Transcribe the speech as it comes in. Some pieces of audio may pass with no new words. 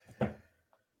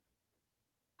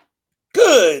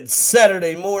Good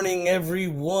Saturday morning,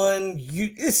 everyone.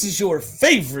 This is your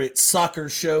favorite soccer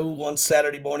show on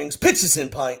Saturday mornings, Pitches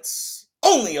and Pints,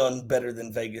 only on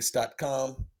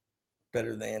BetterThanVegas.com,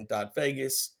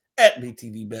 BetterThan.Vegas, at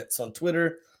BTVBets on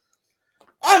Twitter.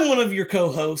 I'm one of your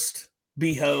co-hosts,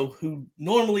 Beho, who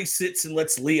normally sits and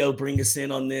lets Leo bring us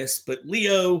in on this, but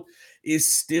Leo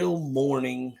is still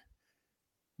mourning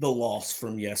the loss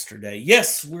from yesterday.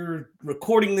 Yes, we're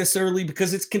recording this early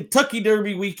because it's Kentucky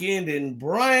Derby weekend, and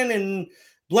Brian and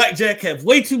Blackjack have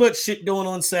way too much shit going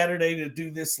on Saturday to do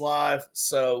this live.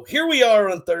 So here we are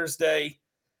on Thursday.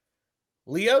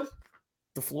 Leo,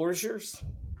 the floor is yours.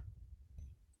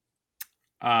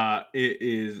 It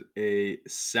is a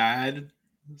sad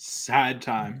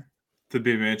time to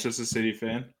be a Manchester City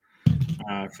fan.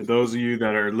 For those of you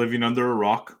that are living under a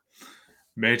rock,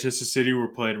 Manchester City were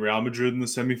playing Real Madrid in the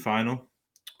semifinal.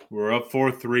 We're up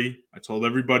 4-3. I told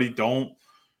everybody, don't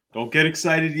get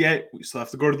excited yet. We still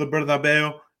have to go to the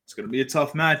Bernabeu. It's going to be a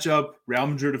tough matchup. Real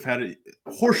Madrid have had a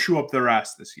horseshoe up their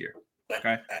ass this year.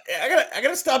 Okay, I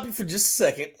gotta stop you for just a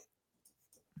second.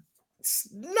 It's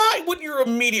not what your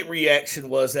immediate reaction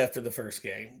was after the first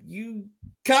game. You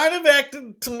kind of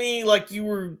acted to me like you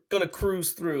were going to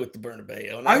cruise through at the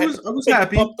Bernabeu, and I was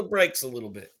happy. Pump the brakes a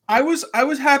little bit. I was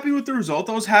happy with the result.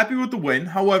 I was happy with the win.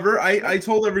 However, I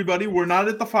told everybody we're not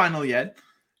at the final yet.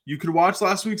 You could watch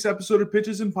last week's episode of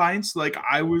Pitches and Pints. Like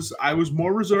I was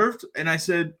more reserved, and I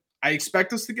said I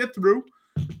expect us to get through.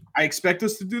 I expect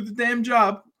us to do the damn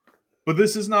job, but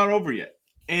this is not over yet.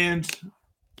 And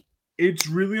it's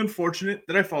really unfortunate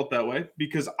that I felt that way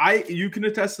because you can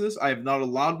attest to this. I have not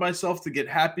allowed myself to get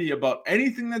happy about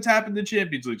anything that's happened in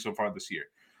Champions League so far this year.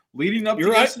 Leading up to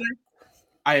yesterday,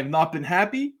 I have not been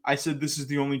happy. I said this is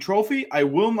the only trophy. I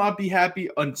will not be happy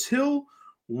until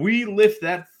we lift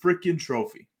that freaking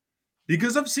trophy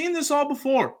because I've seen this all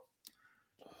before.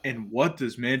 And what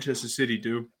does Manchester City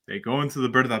do? They go into the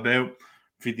Bernabeu.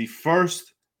 For the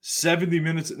first 70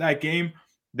 minutes of that game,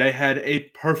 they had a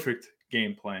perfect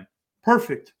game plan.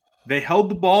 Perfect. They held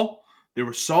the ball. They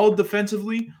were solid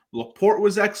defensively. Laporte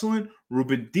was excellent.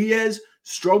 Ruben Diaz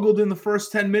struggled in the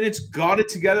first 10 minutes, got it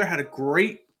together, had a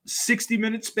great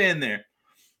 60-minute span there.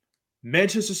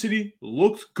 Manchester City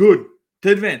looked good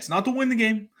to advance, not to win the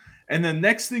game. And then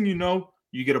next thing you know,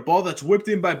 you get a ball that's whipped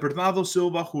in by Bernardo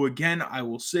Silva, who, again, I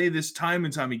will say this time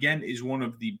and time again, is one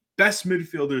of the best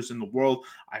midfielders in the world.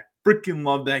 I freaking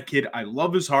love that kid. I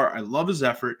love his heart. I love his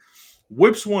effort.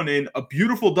 Whips one in, a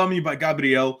beautiful dummy by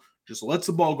Gabriel, just lets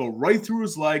the ball go right through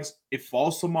his legs. It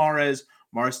falls to Mahrez.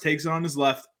 Mahrez takes it on his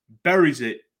left, buries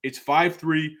it. It's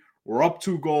 5-3. We're up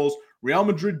 2 goals. Real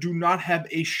Madrid do not have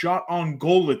a shot on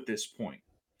goal at this point.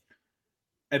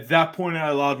 At that point, I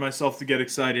allowed myself to get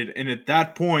excited, and at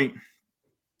that point,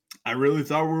 I really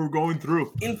thought we were going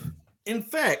through. In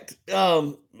fact,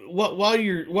 while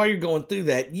you're going through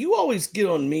that, you always get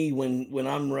on me when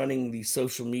I'm running these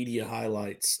social media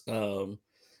highlights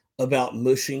about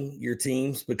mushing your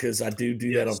teams because I do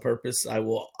that on purpose. I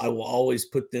will always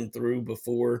put them through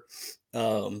before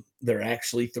they're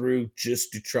actually through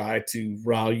just to try to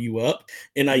rile you up,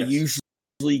 and I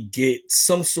usually get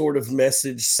some sort of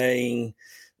message saying,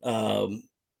 I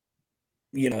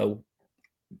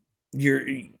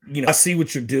see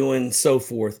what you're doing, so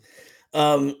forth.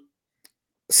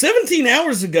 17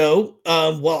 hours ago,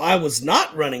 while I was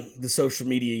not running the social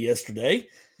media yesterday,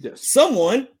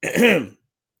 someone,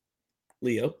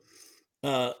 Leo,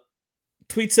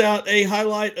 tweets out a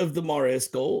highlight of the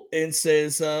Mahrez goal and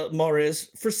says, Mahrez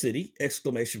for City, !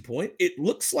 It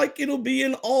looks like it'll be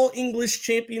an all-English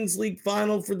Champions League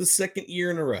final for the second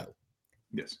year in a row.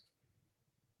 Yes.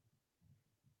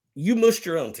 You mushed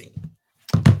your own team.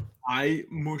 I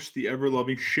mushed the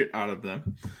ever-loving shit out of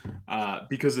them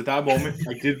because at that moment,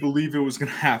 I did believe it was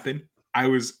going to happen. I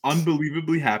was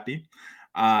unbelievably happy.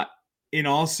 In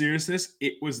all seriousness,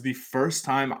 it was the first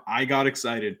time I got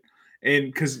excited. And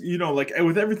because,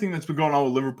 with everything that's been going on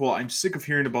with Liverpool, I'm sick of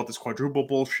hearing about this quadruple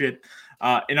bullshit.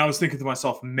 And I was thinking to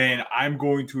myself, man, I'm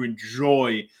going to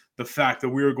enjoy the fact that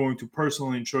we are going to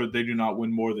personally ensure that they do not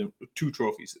win more than 2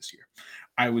 trophies this year.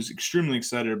 I was extremely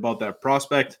excited about that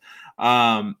prospect.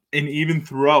 And even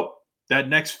throughout that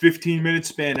next 15-minute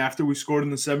span after we scored in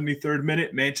the 73rd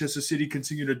minute, Manchester City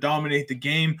continued to dominate the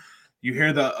game. You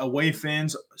hear the away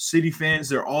fans, City fans,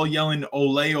 they're all yelling,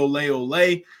 ole, ole,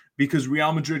 ole, because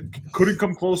Real Madrid couldn't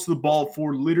come close to the ball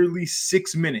for literally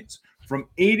 6 minutes. From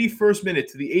 81st minute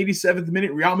to the 87th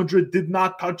minute, Real Madrid did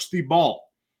not touch the ball.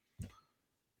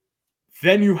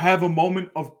 Then you have a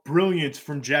moment of brilliance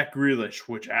from Jack Grealish,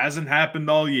 which hasn't happened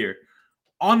all year.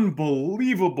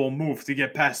 Unbelievable move to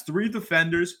get past 3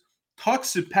 defenders,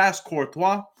 tucks it past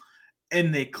Courtois,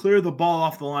 and they clear the ball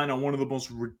off the line on one of the most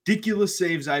ridiculous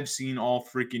saves I've seen all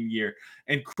freaking year.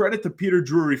 And credit to Peter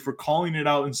Drury for calling it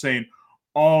out and saying,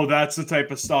 oh, that's the type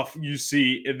of stuff you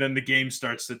see, and then the game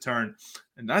starts to turn.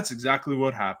 And that's exactly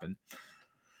what happened.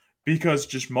 Because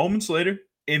just moments later,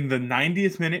 in the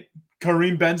 90th minute,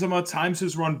 Karim Benzema times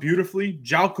his run beautifully.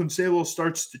 João Cancelo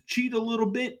starts to cheat a little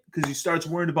bit because he starts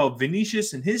worrying about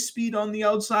Vinicius and his speed on the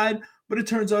outside, but it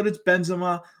turns out it's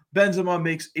Benzema. Benzema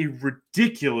makes a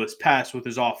ridiculous pass with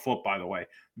his off foot, by the way.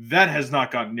 That has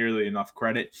not gotten nearly enough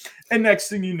credit. And next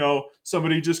thing you know,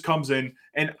 somebody just comes in,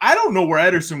 and I don't know where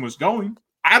Ederson was going.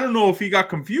 I don't know if he got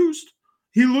confused.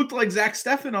 He looked like Zach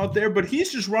Steffen out there, but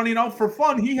he's just running out for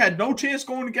fun. He had no chance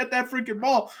going to get that freaking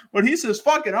ball, but he says,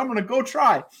 fuck it, I'm going to go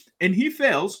try. And he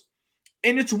fails,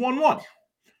 and it's 1-1.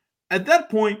 At that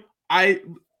point,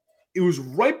 it was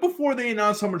right before they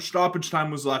announced how much stoppage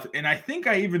time was left, and I think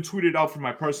I even tweeted out from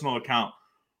my personal account,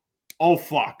 oh,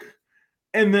 fuck.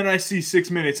 And then I see 6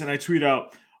 minutes, and I tweet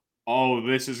out, oh,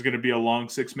 this is going to be a long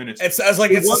 6 minutes. It's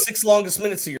the 6 longest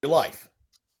minutes of your life.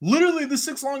 Literally the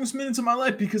 6 longest minutes of my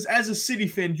life, because as a City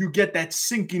fan, you get that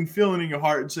sinking feeling in your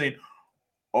heart and saying,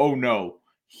 oh, no,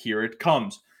 here it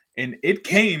comes. And it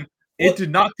came. It did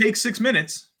not take 6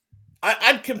 minutes.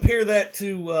 I'd compare that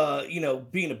to,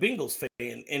 being a Bengals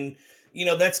fan. And,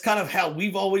 that's kind of how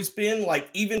we've always been. Like,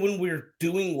 even when we're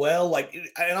doing well, and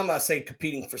I'm not saying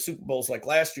competing for Super Bowls like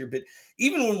last year, but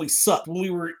even when we sucked, when we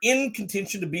were in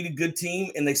contention to beat a good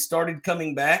team and they started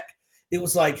coming back, it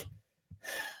was like,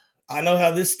 I know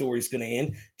how this story's going to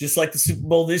end, just like the Super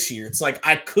Bowl this year. It's like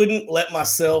I couldn't let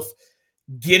myself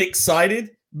get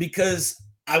excited because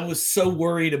I was so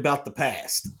worried about the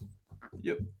past.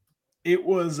 Yep. It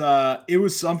was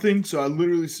something. So I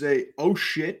literally say, oh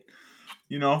shit,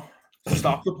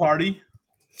 stop the party.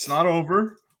 It's not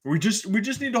over. We just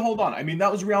need to hold on. I mean,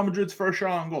 that was Real Madrid's first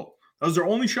shot on goal. That was their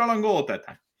only shot on goal at that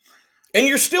time. And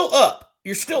you're still up.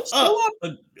 You're still up.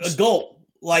 A goal.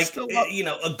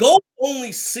 A goal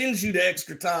only sends you to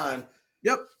extra time.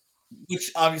 Yep.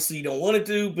 Which obviously you don't want to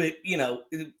do, but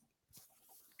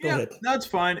go ahead. That's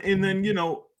fine. And then,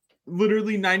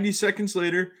 literally 90 seconds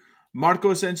later, Marco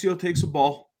Asensio takes a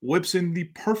ball, whips in the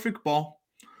perfect ball.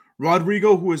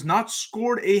 Rodrigo, who has not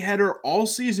scored a header all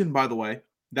season, by the way,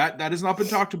 that has not been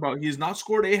talked about. He has not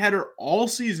scored a header all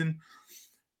season,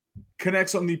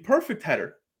 connects on the perfect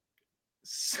header.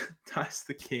 That's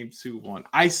the game 2-1.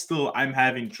 I'm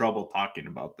having trouble talking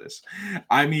about this.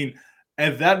 I mean,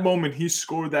 at that moment he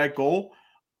scored that goal,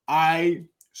 I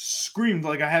screamed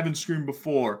like I haven't screamed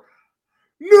before.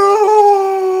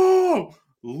 No!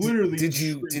 Literally. Did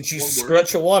you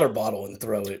scrunch a water bottle and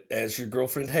throw it as your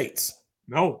girlfriend hates?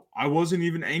 No, I wasn't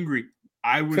even angry.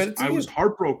 I was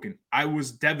heartbroken. I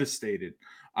was devastated.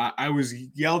 I was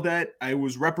yelled at. I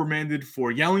was reprimanded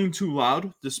for yelling too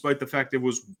loud, despite the fact it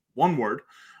was one word.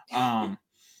 I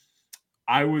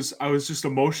was just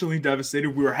emotionally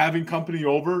devastated. We were having company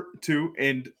over too,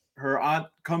 and her aunt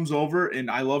comes over, and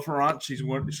I love her aunt.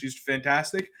 She's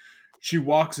fantastic. She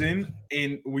walks in,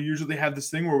 and we usually have this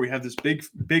thing where we have this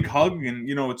big hug, and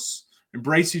it's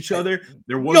embrace each other.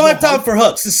 There was no time for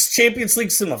hugs. This is Champions League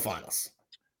semifinals.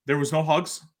 There was no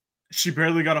hugs. She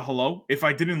barely got a hello. If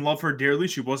I didn't love her dearly,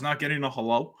 she was not getting a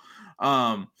hello.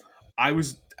 I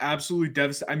was absolutely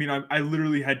devastated. I mean, I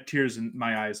literally had tears in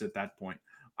my eyes at that point.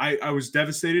 I was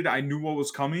devastated. I knew what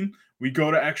was coming. We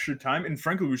go to extra time, and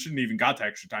frankly, we shouldn't even got to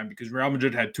extra time because Real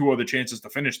Madrid had 2 other chances to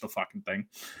finish the fucking thing.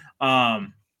 So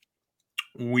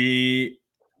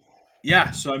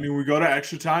I mean, we go to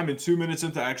extra time, and 2 minutes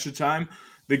into extra time,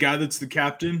 the guy that's the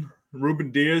captain,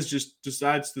 Ruben Diaz, just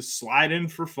decides to slide in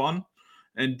for fun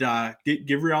and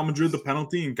give Real Madrid the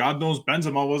penalty, and God knows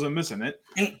Benzema wasn't missing it.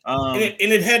 And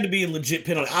it had to be a legit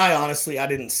penalty. I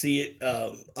didn't see it.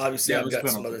 Obviously, I've got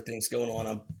some other things going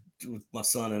on with my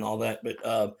son and all that, but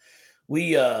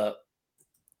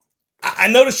I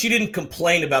noticed she didn't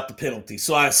complain about the penalty,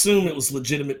 so I assume it was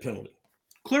legitimate penalty.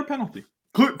 Clear penalty.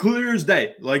 Clear as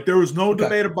day. Like, there was no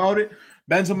debate about it.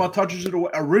 Benzema touches it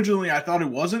away. Originally, I thought it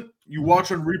wasn't. You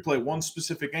watch on replay one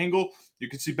specific angle, you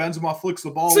can see Benzema flicks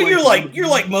the ball so away. You're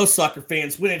like most soccer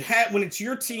fans when it's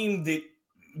your team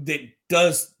that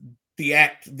does the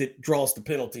act that draws the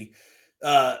penalty.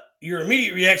 Your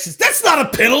immediate reaction is, that's not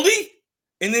a penalty.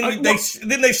 And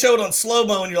then they show it on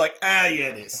slow-mo, and you're like, yeah,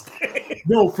 it is.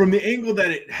 No, from the angle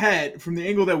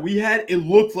that we had, it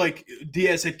looked like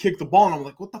Diaz had kicked the ball, and I'm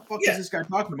like, what the fuck is this guy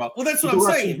talking about? Well, that's what I'm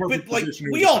saying. But, like,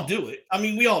 we all do it. I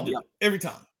mean, we all do it every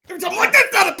time. Every time I'm like,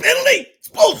 that's not a penalty. It's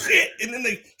bullshit. And then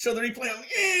they show the replay. I'm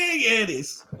like, yeah, it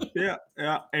is. Yeah.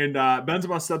 And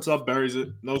Benzema steps up, buries it.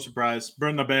 No surprise.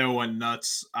 Bernabeu went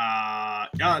nuts.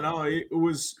 It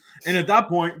was. And at that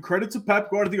point, credit to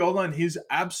Pep Guardiola and his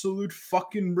absolute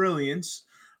fucking brilliance.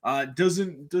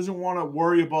 Doesn't want to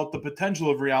worry about the potential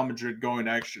of Real Madrid going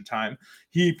to extra time.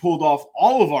 He pulled off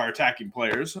all of our attacking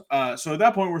players. So at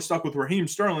that point, we're stuck with Raheem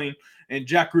Sterling and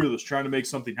Jack Grealish trying to make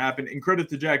something happen. And credit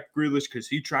to Jack Grealish because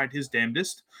he tried his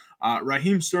damnedest.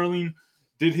 Raheem Sterling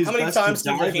did his best to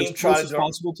dive as close as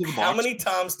possible to the box. How many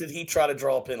times did he try to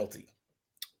draw a penalty?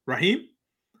 Raheem?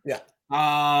 Yeah.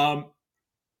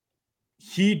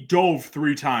 He dove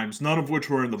 3 times, none of which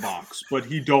were in the box, but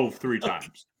he dove 3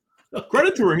 times.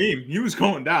 Credit to Raheem. He was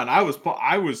going down. I was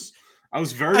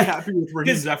very happy with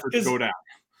Raheem's effort to go down.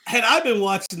 Had I been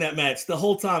watching that match the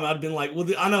whole time, I'd been like, well,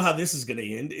 I know how this is going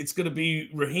to end. It's going to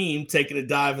be Raheem taking a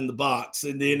dive in the box,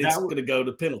 and then it's going to go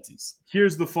to penalties.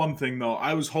 Here's the fun thing, though.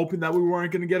 I was hoping that we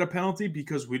weren't going to get a penalty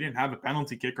because we didn't have a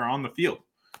penalty kicker on the field.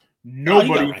 Nobody.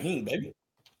 You got Raheem, baby.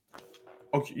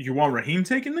 Okay, you want Raheem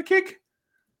taking the kick?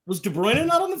 Was De Bruyne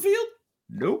not on the field?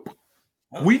 Nope.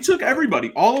 Oh. We took everybody.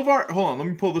 Hold on, let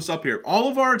me pull this up here. All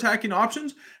of our attacking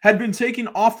options had been taken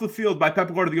off the field by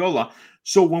Pep Guardiola.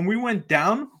 So when we went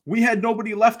down, we had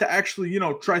nobody left to actually,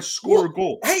 try to score a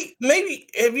goal. Hey, maybe,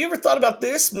 have you ever thought about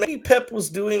this? Maybe Pep was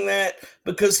doing that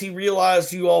because he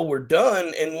realized you all were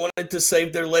done and wanted to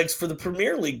save their legs for the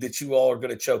Premier League that you all are going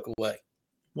to choke away.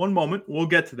 One moment. We'll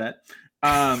get to that.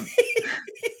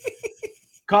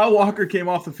 Kyle Walker came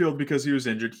off the field because he was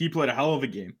injured. He played a hell of a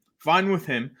game. Fine with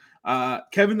him.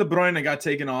 Kevin De Bruyne got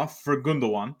taken off for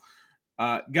Gundogan.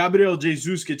 Gabriel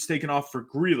Jesus gets taken off for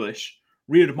Grealish.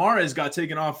 Riyad Mahrez got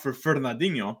taken off for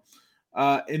Fernandinho.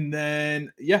 And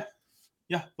then,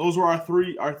 those were our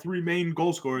three main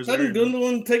goal scorers. Doesn't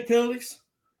Gundogan take penalties?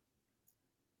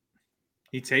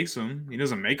 He takes them. He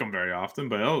doesn't make them very often,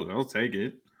 but he'll take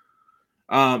it.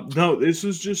 No, this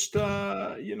was just,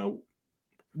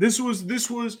 This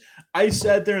was. I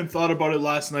sat there and thought about it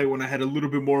last night when I had a little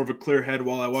bit more of a clear head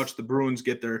while I watched the Bruins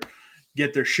get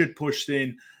their shit pushed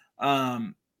in.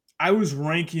 I was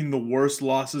ranking the worst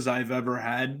losses I've ever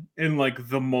had in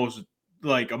the most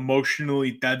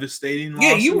emotionally devastating losses.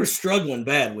 Yeah, you were struggling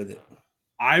bad with it.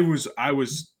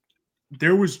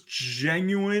 There was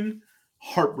genuine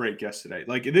heartbreak yesterday.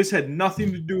 This had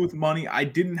nothing to do with money. I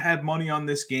didn't have money on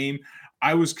this game.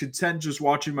 I was content just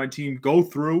watching my team go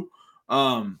through.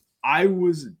 I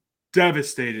was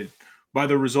devastated by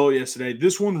the result yesterday.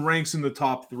 This one ranks in the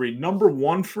top 3. Number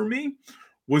 1 for me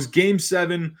was Game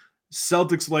 7,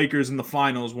 Celtics-Lakers in the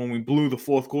finals when we blew the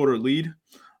fourth quarter lead.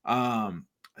 I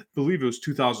believe it was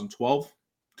 2012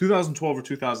 or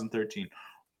 2013.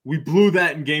 We blew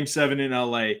that in Game 7 in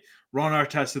LA. Ron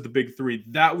Artest at the big 3.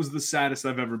 That was the saddest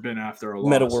I've ever been after a loss.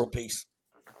 Meta world peace.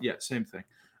 Yeah, same thing.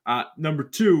 Number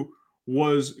 2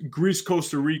 was Greece,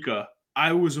 Costa Rica.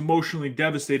 I was emotionally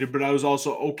devastated, but I was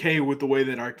also okay with the way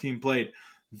that our team played.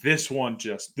 This one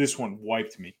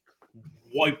wiped me.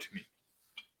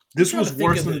 This was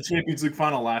worse than the Champions League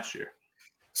final last year.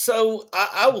 So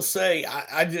I will say,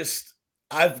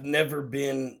 I've never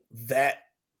been that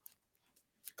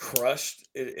crushed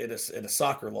at a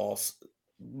soccer loss,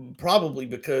 probably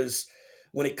because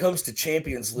when it comes to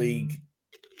Champions League,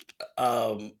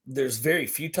 there's very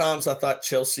few times I thought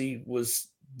Chelsea was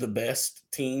the best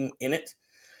team in it.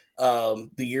 The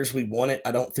years we won it,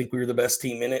 I don't think we were the best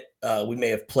team in it. We may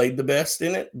have played the best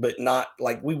in it, but not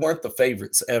we weren't the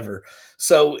favorites ever.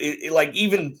 So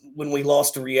even when we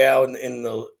lost to Real in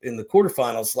the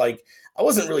quarterfinals, I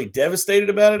wasn't really devastated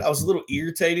about it. I was a little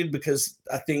irritated because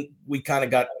I think we kind of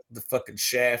got the fucking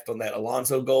shaft on that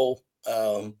Alonso goal.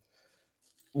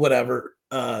 Whatever,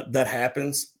 that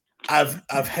happens. I've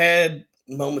had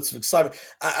moments of excitement.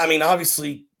 I mean,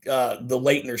 obviously, the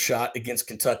Leitner shot against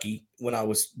Kentucky when I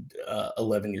was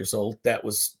 11 years old, that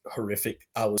was horrific.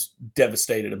 I was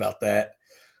devastated about that.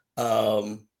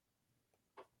 The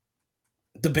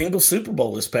Bengals Super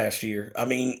Bowl this past year. I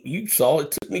mean, you saw it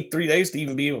took me 3 days to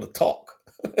even be able to talk.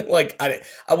 I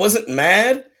wasn't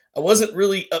mad. I wasn't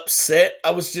really upset. I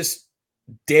was just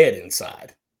dead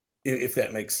inside, if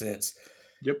that makes sense.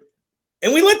 Yep.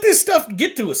 And we let this stuff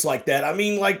get to us like that. I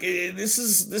mean, this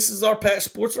is our passion.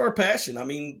 Sports are our passion. I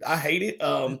mean, I hate it.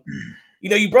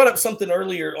 You brought up something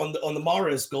earlier on the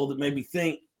Mahrez goal that made me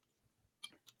think.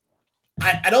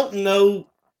 I don't know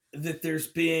that there's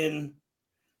been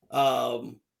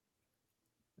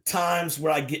times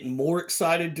where I get more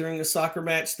excited during a soccer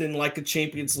match than a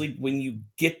Champions League when you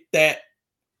get that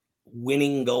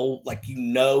winning goal,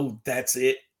 that's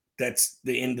it. That's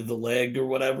the end of the leg or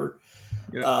whatever.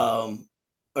 Yeah.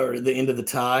 or the end of the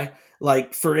tie.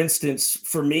 Like, for instance,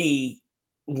 for me,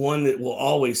 one that will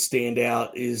always stand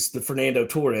out is the Fernando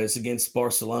Torres against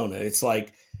Barcelona. It's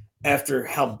like after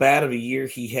how bad of a year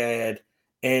he had,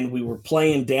 and we were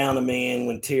playing down a man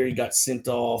when Terry got sent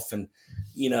off, and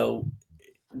you know,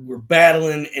 we're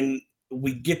battling, and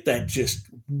we get that just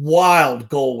wild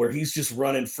goal where he's just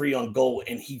running free on goal,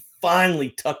 and he finally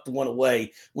tucked one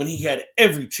away when he had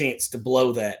every chance to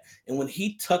blow that. And when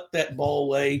he tucked that ball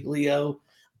away, Leo,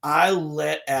 I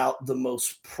let out the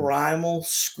most primal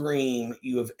scream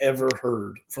you have ever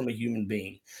heard from a human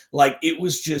being. Like, it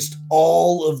was just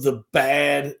all of the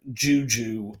bad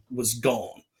juju was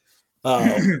gone.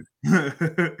 And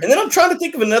then I'm trying to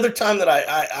think of another time that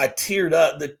I teared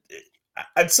up. That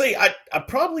I'd say I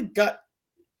probably got.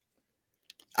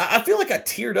 I feel like I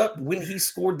teared up when he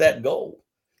scored that goal.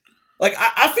 Like,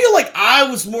 I feel like I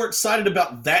was more excited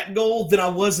about that goal than I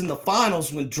was in the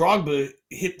finals when Drogba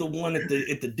hit the one at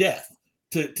the death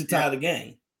to tie the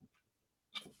game.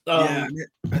 I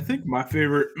think my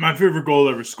favorite goal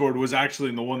ever scored was actually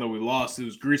in the one that we lost. It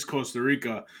was Greece, Costa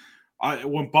Rica.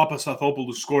 When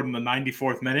Papastathopoulos scored in the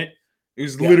 94th minute. It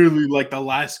was literally like the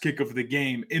last kick of the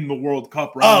game in the World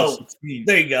Cup. Oh,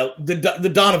 there you go.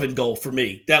 The Donovan goal for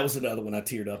me. That was another one I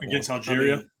teared up against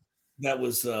Algeria. I mean, that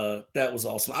was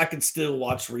awesome. I can still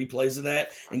watch replays of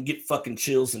that and get fucking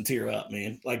chills and tear up,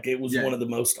 man. Like, it was one of the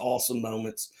most awesome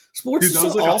moments. Sports is so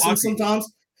awesome sometimes.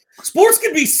 Sports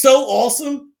can be so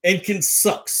awesome and can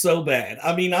suck so bad.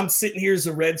 I mean, I'm sitting here as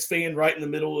a Reds fan right in the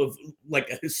middle of like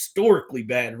a historically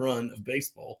bad run of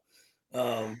baseball.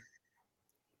 3-21.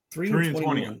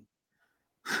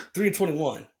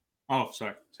 3-21. Oh,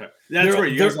 sorry. That's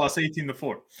right. You guys lost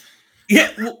 18-4. Yeah.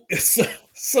 Well,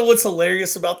 so what's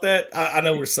hilarious about that? I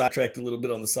know we're sidetracked a little bit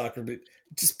on the soccer, but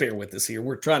just bear with us here.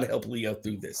 We're trying to help Leo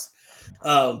through this.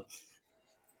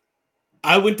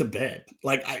 I went to bed.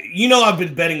 Like, I've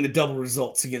been betting the double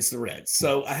results against the Reds.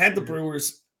 So I had the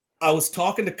Brewers. I was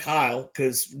talking to Kyle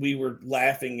because we were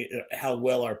laughing at how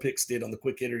well our picks did on the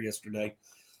quick hitter yesterday.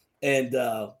 And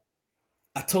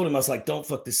I told him, I was like, don't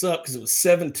fuck this up, because it was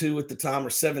 7-2 at the time, or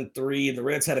 7-3, and the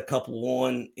Reds had a couple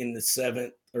won in the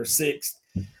 7th or 6th.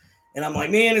 And I'm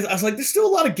like, man, I was like, there's still a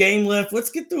lot of game left. Let's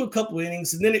get through a couple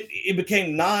innings. And then it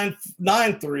became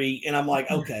 9-3, and I'm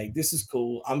like, okay, this is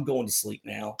cool. I'm going to sleep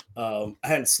now. I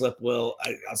hadn't slept well.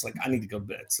 I was like, I need to go to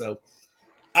bed. So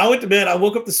I went to bed. I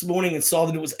woke up this morning and saw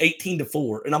that it was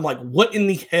 18-4. And I'm like, what in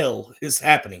the hell is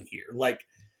happening here? Like,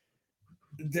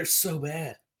 they're so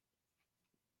bad.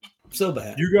 So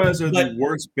bad. You guys are the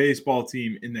worst baseball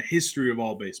team in the history of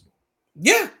all baseball.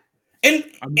 Yeah. And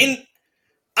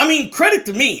I mean, credit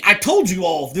to me. I told you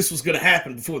all this was going to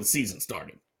happen before the season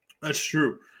started. That's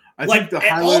true. I think the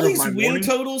highlight all these of my win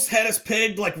totals had us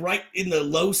pegged like right in the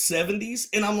low 70s.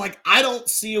 And I'm like, I don't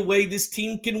see a way this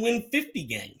team can win 50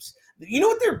 games. You know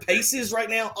what their pace is right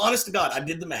now? Honest to God, I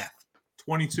did the math.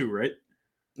 22, right?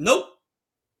 Nope.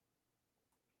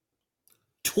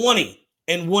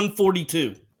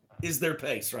 20-142 is their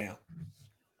pace right now.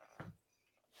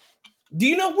 Do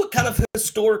you know what kind of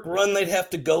historic run they'd have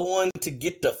to go on to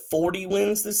get to 40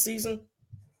 wins this season?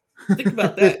 Think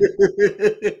about that.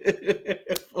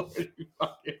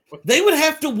 They would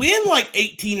have to win like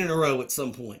 18 in a row at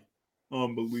some point.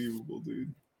 Unbelievable,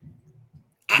 dude.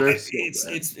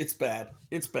 It's bad.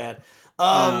 It's bad.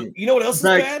 You know what else is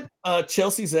bad?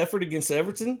 Chelsea's effort against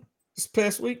Everton this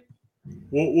past week.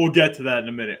 We'll get to that in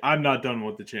a minute. I'm not done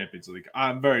with the Champions League.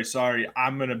 I'm very sorry.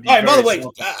 I'm going to be. All right, by the way,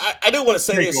 I do want to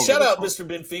say this. Shout out Mr.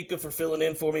 Benfica for filling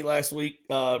in for me last week.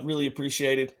 Really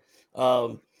appreciated.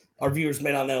 Our viewers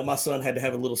may not know, my son had to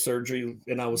have a little surgery,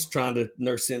 and I was trying to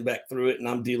nurse him back through it, and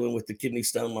I'm dealing with the kidney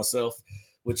stone myself,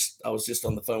 which I was just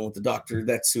on the phone with the doctor.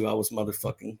 That's who I was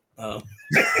motherfucking.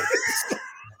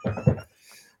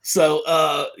 So,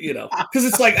 because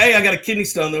it's like, hey, I got a kidney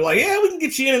stone. They're like, yeah, we can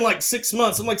get you in like 6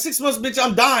 months. I'm like, 6 months, bitch,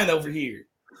 I'm dying over here.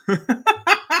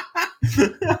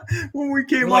 When we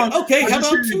came on, like, okay, how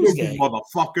about Tuesday?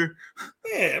 Motherfucker.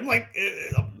 Yeah, I'm like,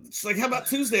 it's like, how about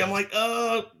Tuesday? I'm like,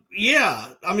 yeah.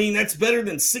 I mean, that's better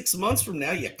than 6 months from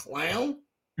now, you clown.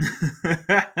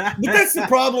 But that's the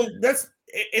problem. That's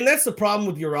the problem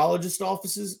with urologist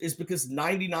offices, is because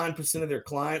 99% of their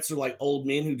clients are like old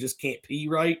men who just can't pee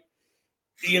right.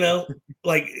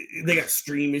 Like they got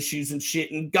stream issues and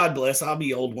shit. And God bless, I'll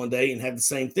be old one day and have the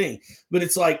same thing. But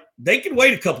it's like they can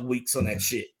wait a couple weeks on that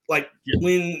shit. Like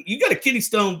when you got a kidney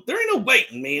stone, there ain't no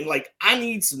waiting, man. Like I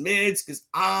need some meds because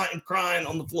I am crying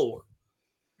on the floor.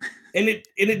 And it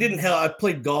didn't help. I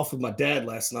played golf with my dad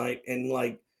last night, and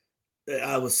like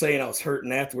I was saying, I was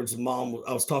hurting afterwards. I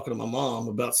was talking to my mom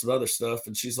about some other stuff,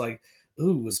 and she's like,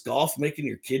 "Ooh, is golf making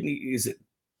your kidney? Is it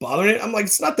bothering it. I'm like,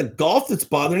 it's not the golf that's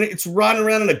bothering it. It's riding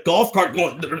around in a golf cart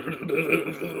going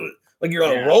like you're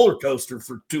on a roller coaster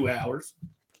for 2 hours.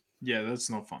 Yeah, that's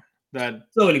no fun.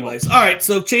 So anyways, all right.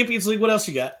 So Champions League, what else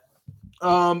you got?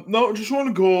 No, just want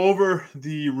to go over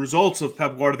the results of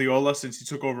Pep Guardiola since he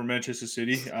took over Manchester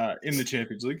City in the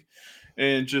Champions League.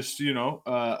 And just,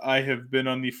 I have been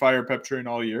on the fire Pep train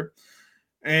all year.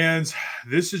 And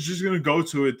this is just going to go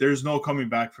to it. There's no coming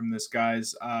back from this,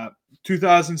 guys.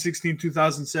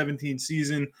 2016-2017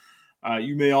 season,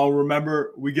 you may all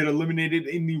remember, we get eliminated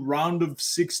in the round of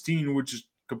 16, which is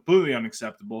completely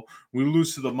unacceptable. We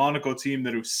lose to the Monaco team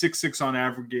that was 6-6 on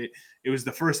aggregate. It was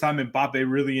the first time Mbappe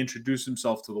really introduced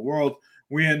himself to the world.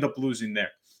 We end up losing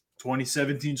there.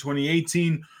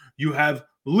 2017-2018, you have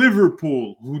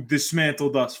Liverpool, who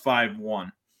dismantled us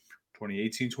 5-1.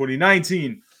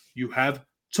 2018-2019, you have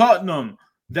Tottenham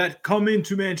that come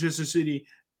into Manchester City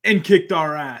and kicked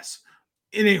our ass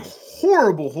in a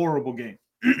horrible, horrible game.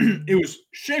 It was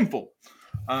shameful.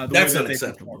 That's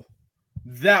unacceptable.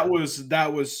 That was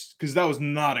because that was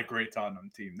not a great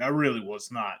Tottenham team. That really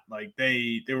was not. Like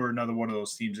they were another one of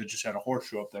those teams that just had a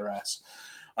horseshoe up their ass.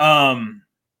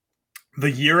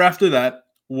 The year after that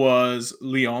was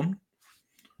Lyon,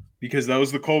 because that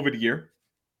was the COVID year.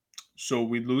 So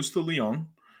we lose to Lyon,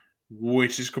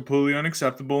 which is completely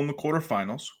unacceptable in the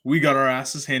quarterfinals. We got our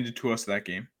asses handed to us that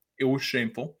game. It was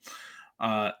shameful.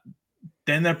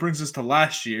 Then that brings us to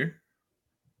last year,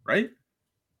 right?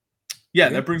 Yeah,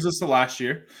 that brings us to last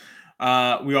year.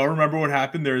 We all remember what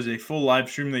happened. There is a full live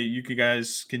stream that you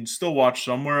guys can still watch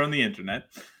somewhere on the internet.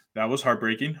 That was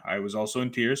heartbreaking. I was also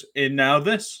in tears. And now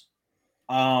this.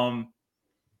 I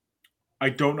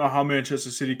don't know how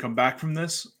Manchester City come back from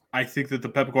this. I think that the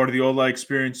Pep Guardiola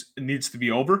experience needs to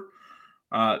be over.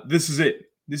 This is it.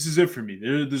 This is it for me.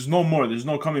 There's no more. There's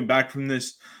no coming back from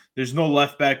this. There's no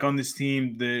left back on this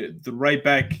team. The right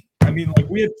back. I mean, like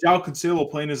we have João Cancelo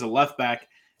playing as a left back.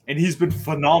 And he's been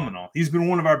phenomenal. He's been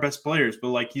one of our best players, but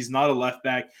like he's not a left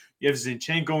back. You have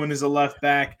Zinchenko in as a left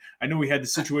back. I know we had the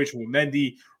situation with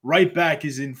Mendy. Right back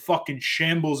is in fucking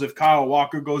shambles if Kyle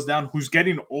Walker goes down, who's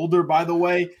getting older, by the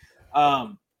way.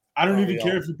 I don't even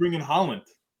care if you bring in Haaland.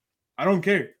 I don't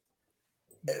care.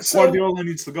 So, Guardiola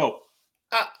needs to go.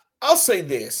 I'll say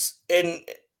this, and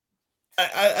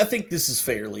I think this is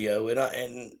fair, Leo,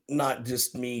 and not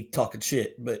just me talking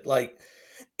shit, but like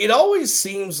it always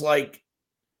seems like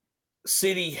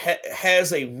City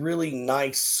has a really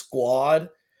nice squad,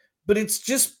 but it's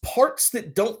just parts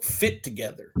that don't fit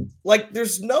together. Like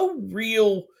there's no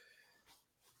real,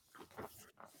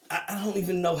 I don't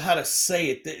even know how to say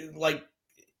it. Like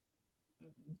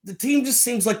the team just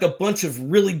seems like a bunch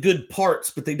of really good parts,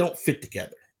 but they don't fit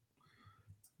together.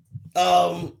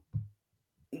 They're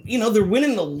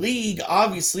winning the league,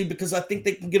 obviously, because I think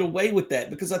they can get away with that.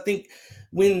 Because I think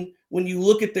when you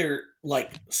look at their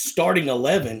like starting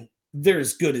 11, they're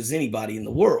as good as anybody in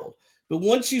the world. But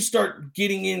once you start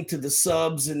getting into the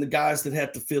subs and the guys that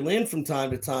have to fill in from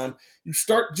time to time, you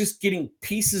start just getting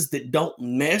pieces that don't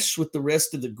mesh with the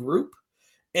rest of the group.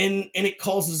 And it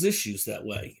causes issues that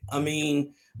way. I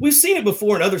mean, we've seen it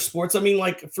before in other sports. I mean,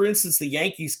 like, for instance, the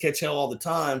Yankees catch hell all the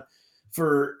time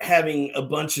for having a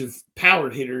bunch of power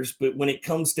hitters. But when it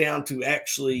comes down to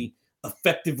actually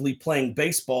effectively playing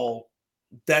baseball,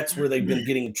 that's where they've been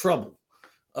getting in trouble.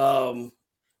 Do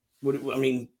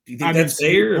you think that's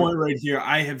fair? Point right here.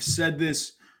 I've said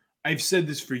this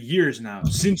for years now,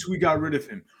 since we got rid of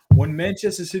him. When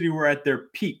Manchester City were at their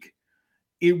peak,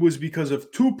 it was because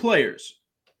of two players.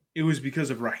 It was because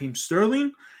of Raheem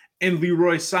Sterling and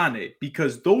Leroy Sané,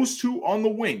 because those two on the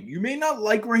wing. You may not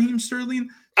like Raheem Sterling.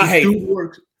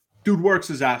 Dude works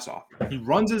his ass off. He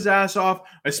runs his ass off,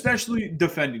 especially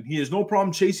defending. He has no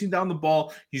problem chasing down the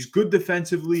ball. He's good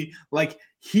defensively. Like,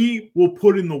 he will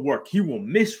put in the work. He will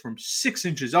miss from 6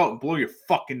 inches out and blow your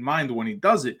fucking mind when he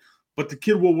does it. But the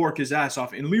kid will work his ass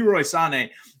off. And Leroy Sané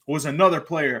was another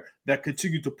player that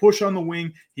continued to push on the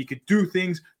wing. He could do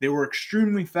things. They were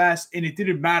extremely fast, and it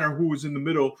didn't matter who was in the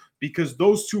middle because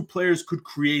those two players could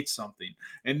create something.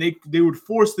 And they would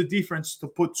force the defense to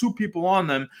put two people on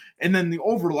them, and then the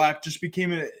overlap just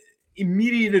became an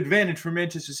immediate advantage for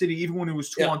Manchester City, even when it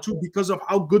was 2-on-2, because of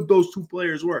how good those two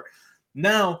players were.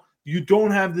 Now, you don't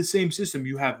have the same system.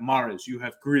 You have Mahrez, you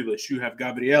have Grealish, you have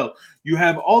Gabriel, you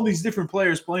have all these different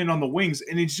players playing on the wings,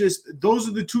 and it's just those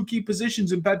are the two key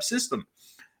positions in Pep's system.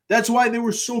 That's why they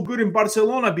were so good in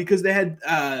Barcelona, because they had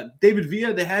David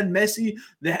Villa, they had Messi,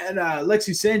 they had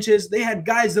Alexis Sanchez. They had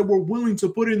guys that were willing to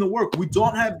put in the work. We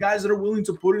don't have guys that are willing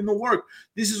to put in the work.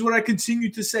 This is what I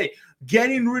continue to say.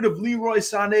 Getting rid of Leroy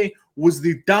Sané was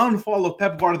the downfall of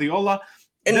Pep Guardiola.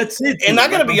 And that's it. And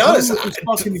I got to be honest,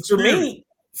 for me,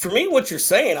 for me, what you're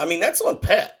saying, I mean, that's on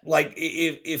Pep. Like,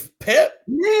 if Pep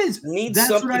needs That's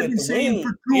something what I've at been the saying win,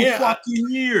 for 2 fucking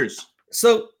years.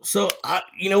 So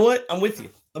you know what? I'm with you.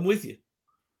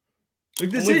 Like,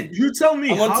 that's it. You tell me,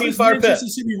 how does Manchester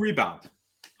City rebound?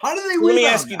 How do they rebound? Let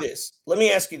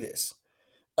me ask you this.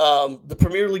 The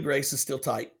Premier League race is still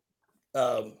tight.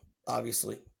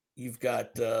 Obviously, you've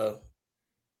got a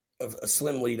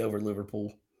slim lead over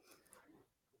Liverpool.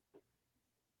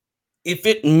 If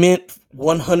it meant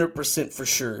 100% for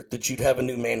sure that you'd have a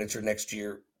new manager next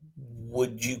year,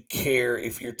 would you care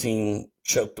if your team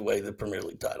choked away the Premier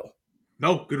League title?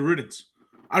 No, good riddance.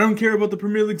 I don't care about the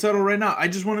Premier League title right now. I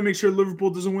just want to make sure Liverpool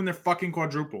doesn't win their fucking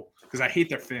quadruple because I hate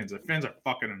their fans. Their fans are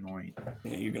fucking annoying.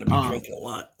 Yeah, you're going to be drinking a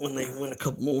lot when they win a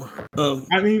couple more.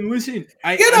 I mean, listen,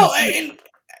 I get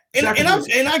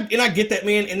that,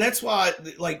 man, and that's why,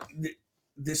 like,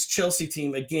 this Chelsea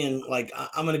team again. Like,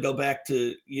 I'm going to go back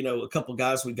to a couple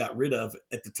guys we got rid of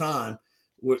at the time,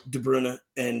 were De Bruyne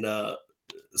and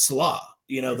Salah.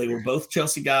 They were both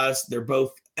Chelsea guys. They're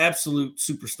both absolute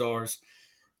superstars.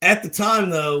 At the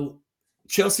time, though,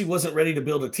 Chelsea wasn't ready to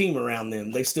build a team around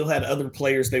them. They still had other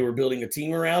players they were building a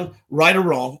team around. Right or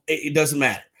wrong, it doesn't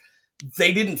matter.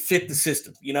 They didn't fit the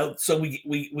system, so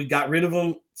we got rid of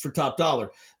them for top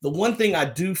dollar. The one thing I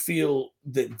do feel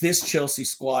that this Chelsea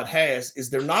squad has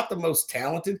is they're not the most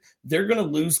talented. They're going to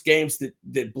lose games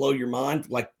that blow your mind,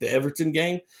 like the Everton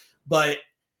game. But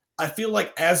I feel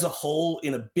like as a whole,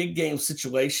 in a big game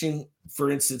situation,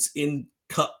 for instance, in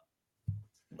cup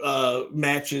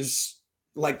matches,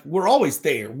 like, we're always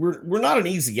there. We're not an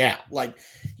easy out. Like,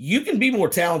 you can be more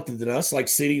talented than us, like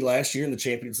City last year in the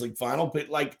Champions League final, but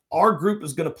like, our group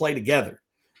is going to play together,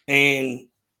 and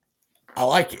I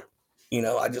like it.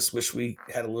 I just wish we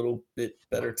had a little bit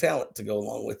better talent to go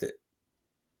along with it.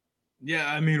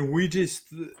 Yeah, I mean,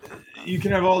 you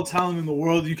can have all the talent in the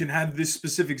world. You can have this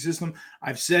specific system.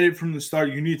 I've said it from the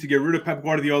start. You need to get rid of Pep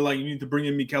Guardiola. You need to bring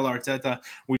in Mikel Arteta.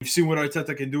 We've seen what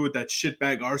Arteta can do with that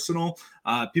shitbag Arsenal.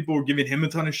 People were giving him a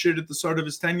ton of shit at the start of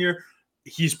his tenure.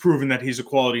 He's proven that he's a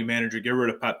quality manager. Get rid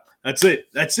of Pep. That's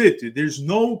it, dude. There's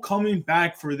no coming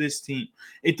back for this team.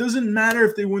 It doesn't matter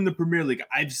if they win the Premier League.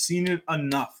 I've seen it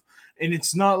enough. And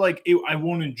it's not like I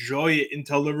won't enjoy it and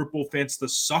tell Liverpool fans to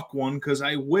suck one, because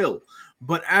I will.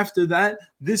 But after that,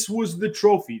 this was the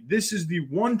trophy. This is the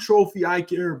one trophy I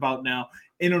care about now.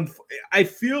 And I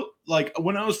feel like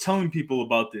when I was telling people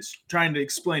about this, trying to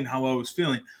explain how I was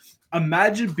feeling,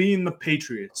 imagine being the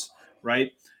Patriots,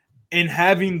 right? And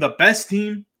having the best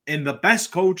team and the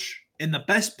best coach and the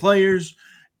best players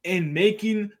and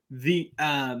making the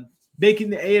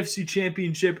AFC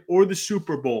Championship or the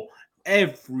Super Bowl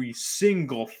every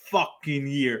single fucking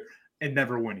year and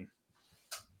never winning.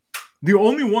 The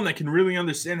only one that can really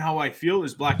understand how I feel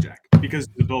is Blackjack, because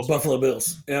of the Bills. Buffalo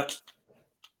Bills. Yeah.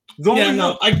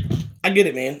 I get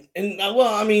it, man. And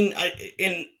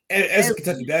as a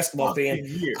Kentucky basketball fan,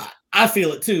 I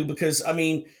feel it too, because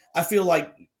I feel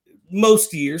like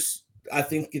most years, I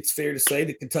think it's fair to say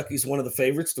that Kentucky's one of the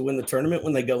favorites to win the tournament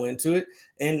when they go into it.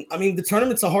 And the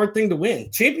tournament's a hard thing to win.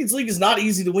 Champions League is not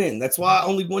easy to win. That's why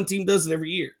only one team does it every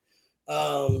year.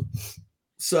 It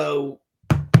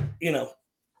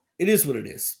is what it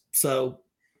is. So,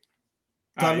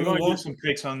 you want to do some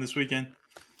picks on this weekend?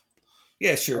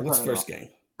 Yeah, sure. What's the first game?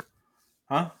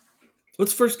 Huh?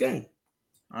 What's the first game?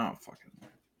 I don't fucking know.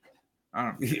 I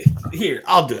don't know. Here,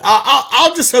 I'll do it.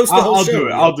 I'll just host the whole show.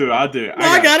 I'll do it. No,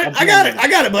 I got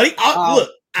it, buddy.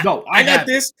 I got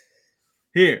this.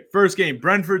 Here, first game,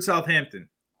 Brentford, Southampton.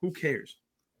 Who cares?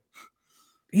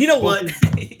 You know what?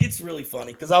 It's really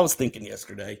funny because I was thinking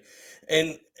yesterday,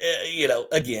 and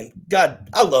again, God,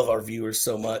 I love our viewers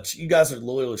so much. You guys are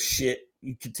loyal as shit.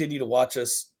 You continue to watch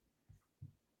us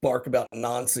bark about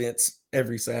nonsense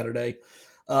every Saturday.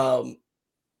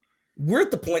 We're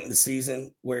at the point in the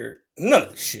season where none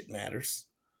of this shit matters.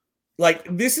 Like,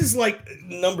 this is like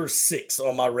number 6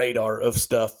 on my radar of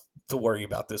stuff to worry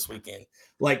about this weekend.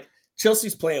 Like,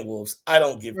 Chelsea's playing Wolves. I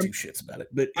don't give 2 shits about it.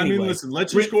 But anyway, listen,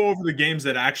 let's just go over the games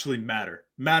that actually matter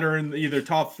in either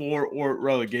top 4 or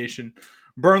relegation.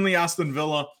 Burnley, Aston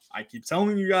Villa. I keep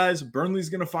telling you guys, Burnley's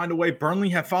going to find a way. Burnley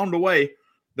have found a way.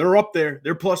 They're up there.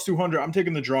 They're plus 200. I'm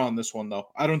taking the draw on this one, though.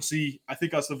 I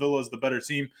think Aston Villa is the better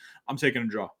team. I'm taking a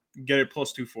draw. Get it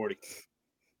plus 240.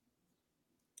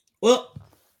 Well,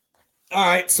 all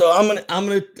right. So I'm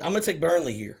gonna take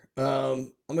Burnley here.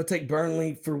 I'm gonna take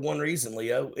Burnley for one reason,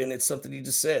 Leo, and it's something you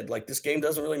just said. Like, this game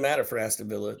doesn't really matter for Aston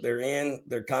Villa.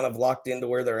 They're kind of locked into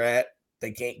where they're at.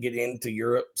 They can't get into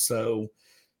Europe, so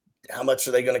how much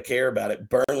are they going to care about it?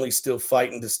 Burnley's still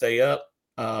fighting to stay up.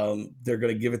 They're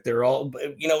going to give it their all. But,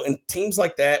 and teams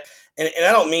like that, and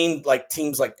I don't mean like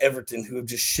teams like Everton who have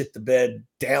just shit the bed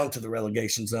down to the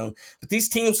relegation zone, but these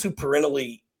teams who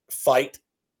perennially fight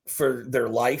for their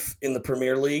life in the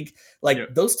Premier League,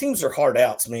 those teams are hard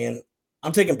outs, man.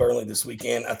 I'm taking Burnley this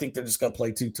weekend. I think they're just going to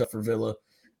play too tough for Villa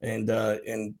and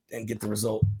get the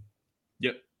result.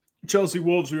 Yep. Chelsea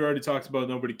Wolves, we already talked about.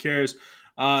 Nobody cares.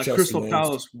 Crystal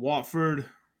Palace Watford.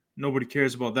 Nobody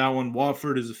cares about that one.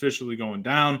 Watford is officially going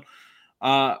down.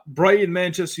 Brighton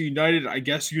Manchester United. I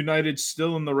guess United's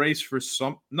still in the race for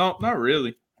some. No, not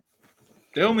really.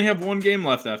 They only have one game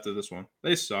left after this one.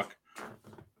 They suck.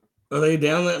 Are they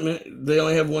down that minute? They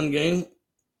only have one game?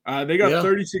 They got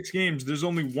 36 games. There's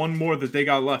only one more that they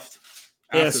got left.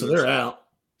 Yeah, so they're out.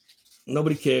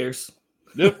 Nobody cares.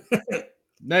 Yep.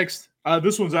 Next.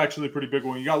 This one's actually a pretty big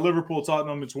one. You got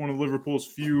Liverpool-Tottenham. It's one of Liverpool's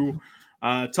few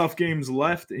tough games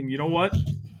left. And you know what?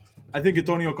 I think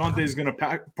Antonio Conte is going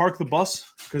to park the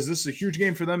bus because this is a huge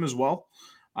game for them as well.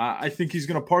 I think he's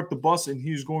going to park the bus and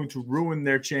he's going to ruin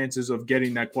their chances of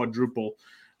getting that quadruple.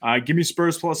 Give me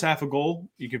Spurs plus half a goal.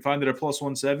 You can find it at plus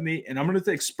 170. And I'm going to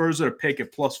take Spurs at a pick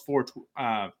at plus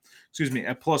at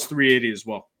plus 380 as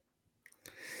well.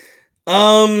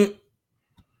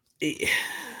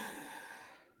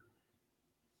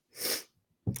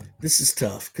 This is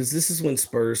tough because this is when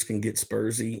Spurs can get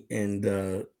Spursy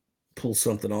and pull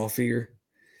something off here.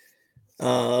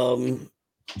 At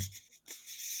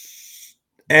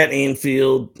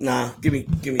Anfield, give me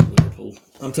Liverpool.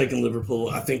 I'm taking Liverpool.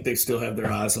 I think they still have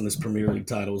their eyes on this Premier League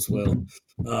title as well.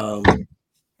 I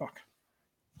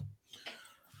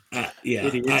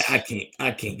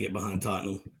can't get behind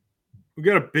Tottenham. We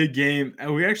got a big game,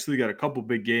 and we actually got a couple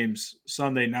big games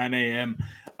Sunday, 9 a.m.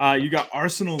 You got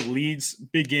Arsenal Leeds,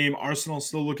 big game. Arsenal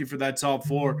still looking for that top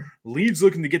four. Leeds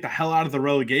looking to get the hell out of the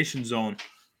relegation zone.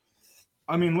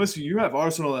 I mean, listen, you have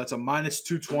Arsenal that's a minus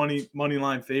 220 money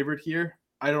line favorite here.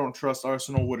 I don't trust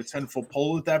Arsenal with a 10-foot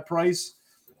pole at that price.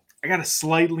 I got a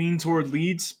slight lean toward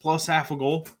Leeds plus half a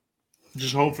goal.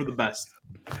 Just hope for the best.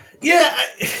 Yeah.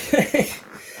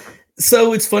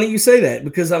 So it's funny you say that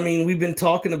because, I mean, we've been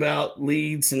talking about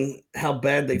Leeds and how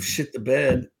bad they've shit the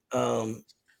bed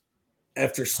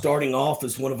after starting off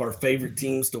as one of our favorite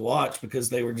teams to watch because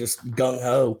they were just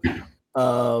gung-ho.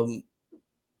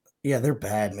 Yeah, they're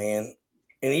bad, man.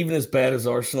 And even as bad as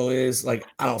Arsenal is, I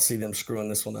don't see them screwing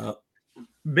this one up.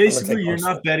 Basically, you're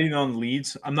not betting on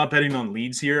Leeds. I'm not betting on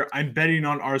Leeds here. I'm betting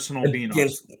on Arsenal being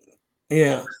Arsenal.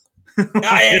 Yeah.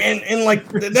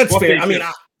 That's fair. I mean,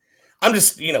 I'm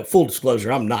just, full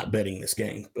disclosure, I'm not betting this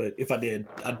game. But if I did,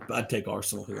 I'd take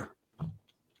Arsenal here.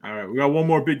 All right, we got one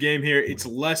more big game here. It's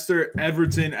Leicester,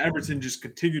 Everton. Everton just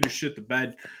continue to shit the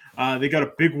bed. They got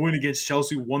a big win against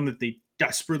Chelsea, one that they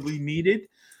desperately needed.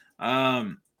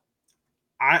 And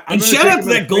shout out to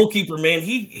that goalkeeper, man.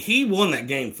 He won that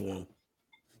game for him.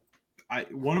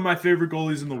 One of my favorite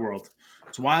goalies in the world.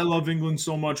 That's why I love England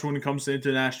so much when it comes to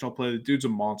international play. The dude's a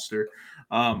monster.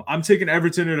 I'm taking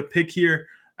Everton at a pick here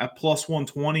at plus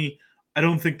 120. I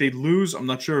don't think they lose. I'm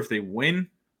not sure if they win.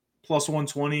 Plus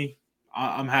 120.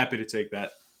 I'm happy to take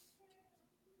that.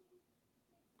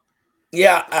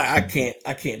 Yeah, I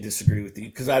can't disagree with you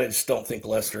because I just don't think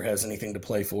Leicester has anything to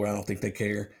play for. I don't think they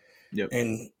care. Yep.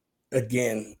 And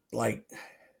again, I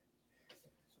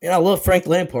love Frank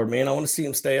Lampard, man. I want to see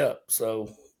him stay up. So,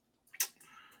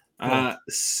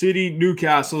 City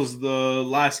Newcastle's the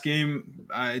last game.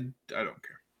 I don't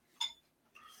care.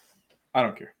 I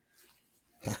don't care.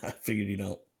 I figured you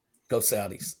don't. Go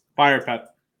Saudis. Fire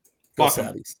Pep. Go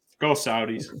Saudis. Go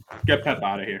Saudis. Get Pep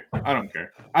out of here. I don't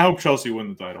care. I hope Chelsea win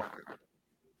the title.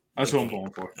 That's what I'm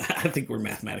pulling for. I think we're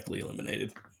mathematically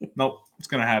eliminated. Nope. It's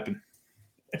going to happen.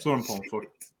 That's what I'm pulling for.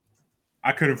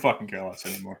 I couldn't fucking care less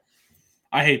anymore.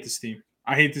 I hate this team.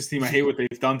 I hate what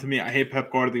they've done to me. I hate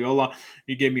Pep Guardiola.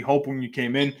 You gave me hope when you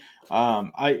came in.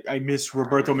 I miss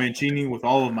Roberto Mancini with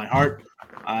all of my heart.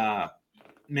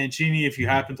 Mancini, if you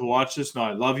happen to watch this, no,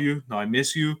 I love you. No, I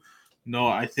miss you. No,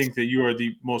 I think that you are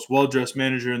the most well-dressed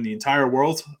manager in the entire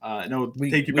world. No,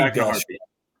 take you back to heartbeat.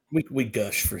 We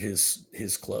gush for his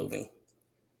clothing.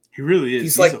 He really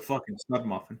is. He's a fucking stud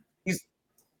muffin.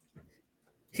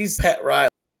 He's Pat Riley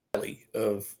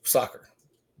of soccer.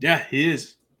 Yeah, he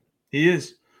is. He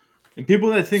is. And people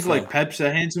that think Pep's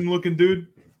a handsome-looking dude,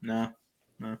 no,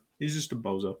 he's just a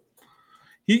bozo.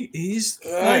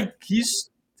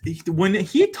 When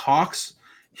he talks,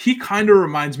 he kind of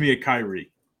reminds me of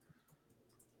Kyrie.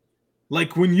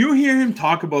 When you hear him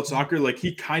talk about soccer,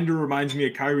 he kind of reminds me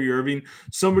of Kyrie Irving,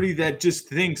 somebody that just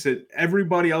thinks that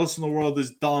everybody else in the world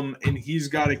is dumb and he's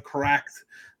got it cracked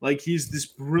like he's this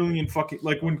brilliant fucking,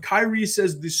 like when Kyrie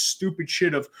says this stupid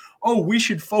shit of, oh, we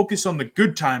should focus on the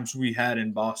good times we had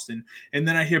in Boston. And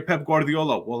then I hear Pep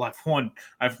Guardiola, well, I've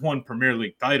won Premier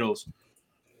League titles.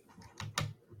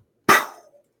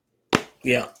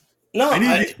 Yeah. No, I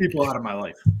need these people out of my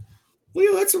life.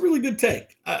 Well, that's a really good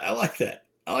take. I like that.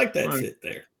 I like that fit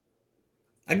there.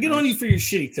 I get on you for your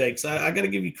shitty takes. I got to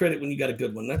give you credit when you got a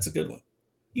good one. That's a good one.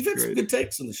 You've had some good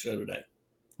takes on the show today.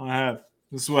 I have.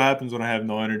 This is what happens when I have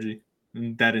no energy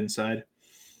and dead inside.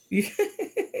 You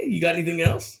got anything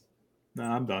else? No,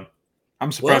 I'm done.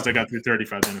 I'm surprised I got through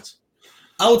 35 minutes.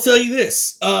 I will tell you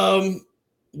this.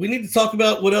 We need to talk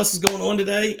about what else is going on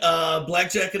today.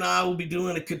 Blackjack and I will be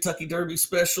doing a Kentucky Derby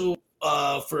special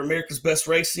for America's Best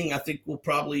Racing. I think we'll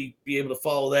probably be able to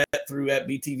follow that through at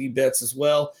BTV Bets as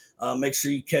well. Make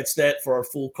sure you catch that for our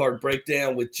full card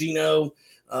breakdown with Gino.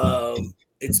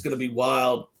 It's going to be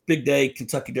wild. Big day,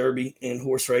 Kentucky Derby and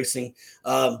horse racing.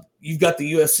 You've got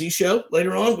the UFC show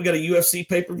later on. We got a UFC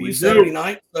pay-per-view Saturday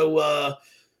night. So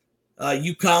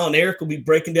you, Kyle, and Eric will be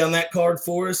breaking down that card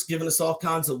for us, giving us all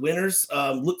kinds of winners.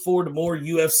 Look forward to more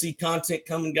UFC content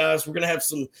coming, guys. We're gonna have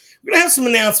some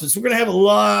announcements. We're gonna have a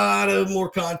lot of more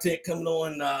content coming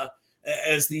on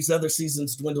as these other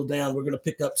seasons dwindle down. We're gonna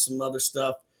pick up some other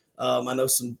stuff. I know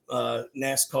some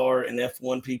NASCAR and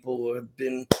F1 people have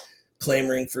been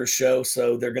clamoring for a show,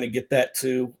 so they're gonna get that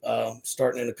too,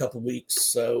 starting in a couple weeks.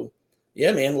 So.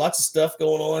 Yeah, man, lots of stuff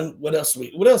going on. What else?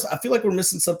 I feel like we're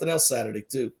missing something else Saturday,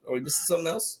 too. Are we missing something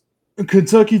else?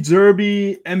 Kentucky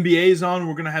Derby, NBA's on.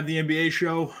 We're going to have the NBA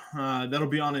show. That'll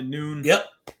be on at noon. Yep.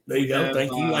 There you go. Thank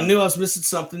you. I knew I was missing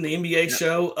something, the NBA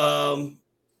show.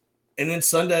 And then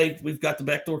Sunday, we've got the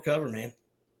backdoor cover, man.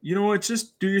 You know what?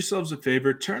 Just do yourselves a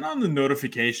favor. Turn on the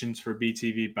notifications for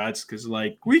BTV Bets because,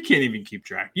 like, we can't even keep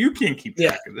track. You can't keep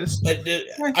track of this.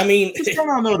 I mean, just turn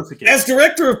on notifications. As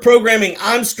director of programming,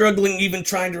 I'm struggling even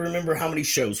trying to remember how many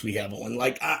shows we have on.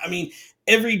 Like, I mean,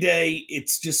 every day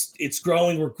it's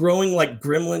growing. We're growing like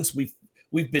gremlins.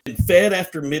 We've been fed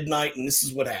after midnight, and this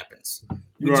is what happens.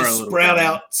 We just sprout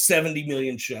out 70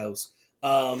 million shows.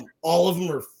 All of them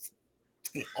are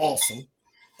awesome.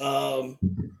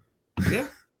 Yeah.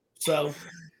 So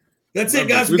that's it,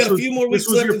 guys. We got a few more weeks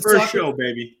left. This was your first show,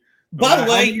 baby. By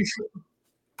the way,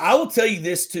 I will tell you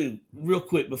this too, real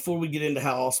quick, before we get into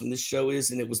how awesome this show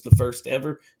is, and it was the first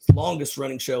ever, it's the longest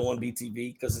running show on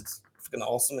BTV because it's freaking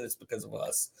awesome and it's because of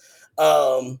us.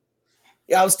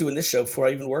 Yeah, I was doing this show before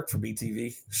I even worked for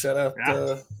BTV. Shout out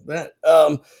that.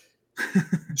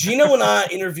 Gino and I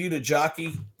interviewed a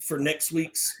jockey for next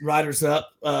week's Riders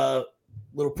Up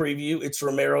little preview. It's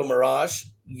Romero Mirage.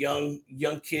 Young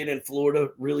kid in Florida,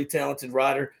 really talented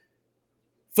rider,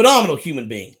 phenomenal human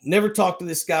being. Never talked to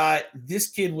this guy. This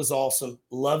kid was awesome.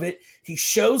 Love it. He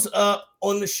shows up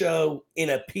on the show in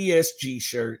a PSG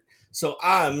shirt. So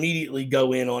I immediately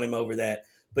go in on him over that.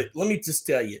 But let me just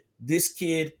tell you, this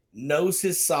kid knows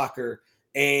his soccer.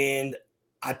 And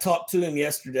I talked to him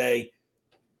yesterday.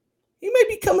 He may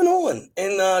be coming on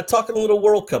and talking a little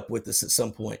World Cup with us at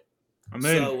some point.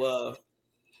 So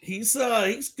he's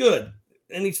good.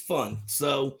 And he's fun.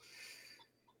 So,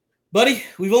 buddy,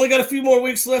 we've only got a few more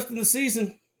weeks left in the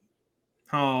season.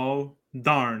 Oh,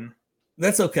 darn.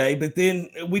 That's okay. But then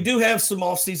we do have some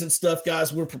off-season stuff,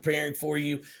 guys, we're preparing for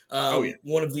you.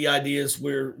 One of the ideas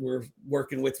we're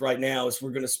working with right now is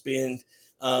we're going to spend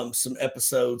some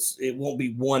episodes. It won't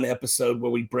be one episode where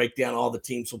we break down all the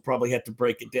teams. We'll probably have to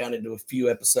break it down into a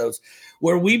few episodes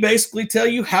where we basically tell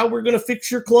you how we're going to fix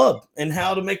your club and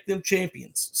how to make them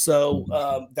champions.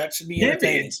 So that should be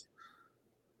entertaining.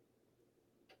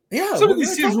 Yeah. Some of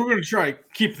these teams we're going to try to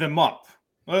keep them up.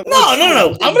 No.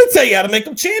 I'm going to tell you how to make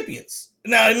them champions.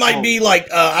 Now, it might be like,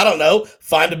 I don't know,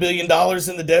 find $1 billion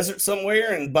in the desert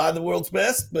somewhere and buy the world's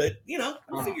best. But,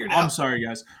 we'll figure it out. I'm sorry,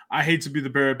 guys. I hate to be the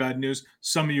bearer of bad news.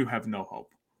 Some of you have no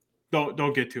hope.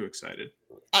 Don't get too excited.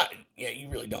 You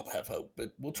really don't have hope, but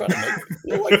we'll try to make it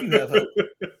feel like you have hope.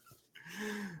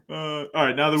 All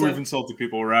right, now that we've insulted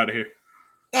people, we're out of here.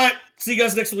 All right, see you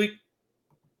guys next week.